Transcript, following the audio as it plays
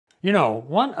You know,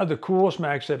 one of the coolest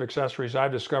MagSafe accessories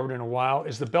I've discovered in a while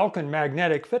is the Belkin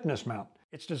Magnetic Fitness Mount.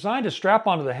 It's designed to strap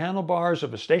onto the handlebars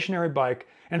of a stationary bike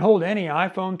and hold any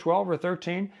iPhone 12 or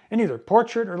 13 in either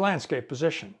portrait or landscape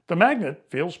position. The magnet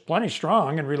feels plenty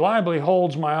strong and reliably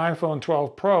holds my iPhone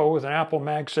 12 Pro with an Apple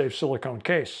MagSafe silicone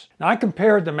case. Now, I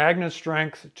compared the magnet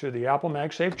strength to the Apple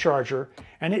MagSafe charger,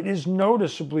 and it is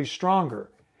noticeably stronger.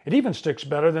 It even sticks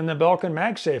better than the Belkin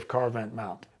MagSafe car vent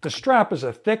mount. The strap is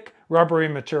a thick, rubbery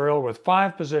material with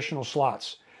 5 positional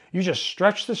slots. You just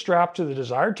stretch the strap to the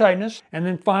desired tightness and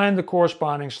then find the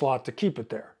corresponding slot to keep it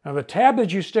there. Now, the tab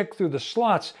that you stick through the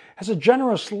slots has a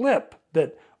generous lip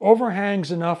that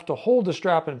overhangs enough to hold the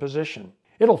strap in position.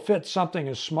 It'll fit something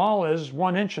as small as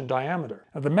 1 inch in diameter.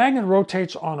 Now, the magnet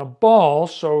rotates on a ball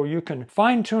so you can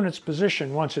fine-tune its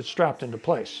position once it's strapped into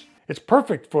place. It's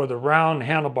perfect for the round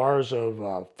handlebars of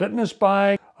a fitness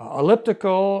bike,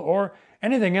 elliptical, or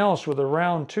anything else with a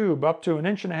round tube up to 1.5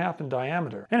 inches in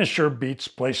diameter. And it sure beats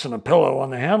placing a pillow on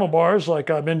the handlebars like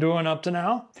I've been doing up to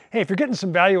now. Hey, if you're getting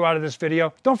some value out of this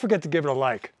video, don't forget to give it a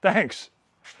like. Thanks.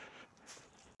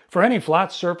 For any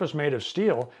flat surface made of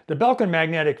steel, the Belkin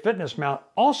Magnetic Fitness Mount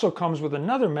also comes with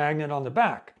another magnet on the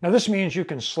back. Now, this means you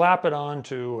can slap it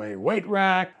onto a weight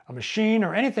rack, a machine,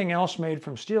 or anything else made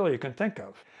from steel you can think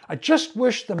of. I just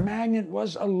wish the magnet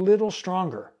was a little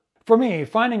stronger. For me,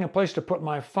 finding a place to put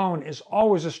my phone is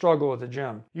always a struggle at the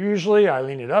gym. Usually I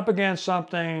lean it up against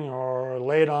something or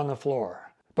lay it on the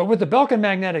floor. But with the Belkin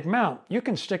Magnetic Mount, you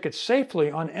can stick it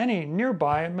safely on any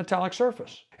nearby metallic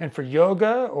surface. And for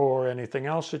yoga or anything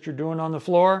else that you're doing on the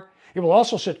floor, it will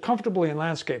also sit comfortably in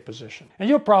landscape position. And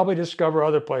you'll probably discover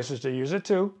other places to use it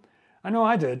too. I know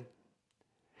I did.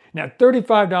 Now, at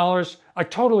 $35, I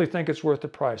totally think it's worth the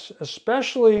price,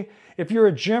 especially if you're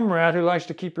a gym rat who likes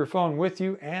to keep your phone with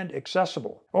you and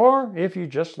accessible. Or if you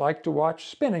just like to watch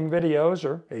spinning videos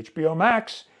or HBO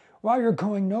Max while you're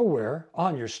going nowhere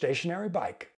on your stationary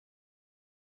bike.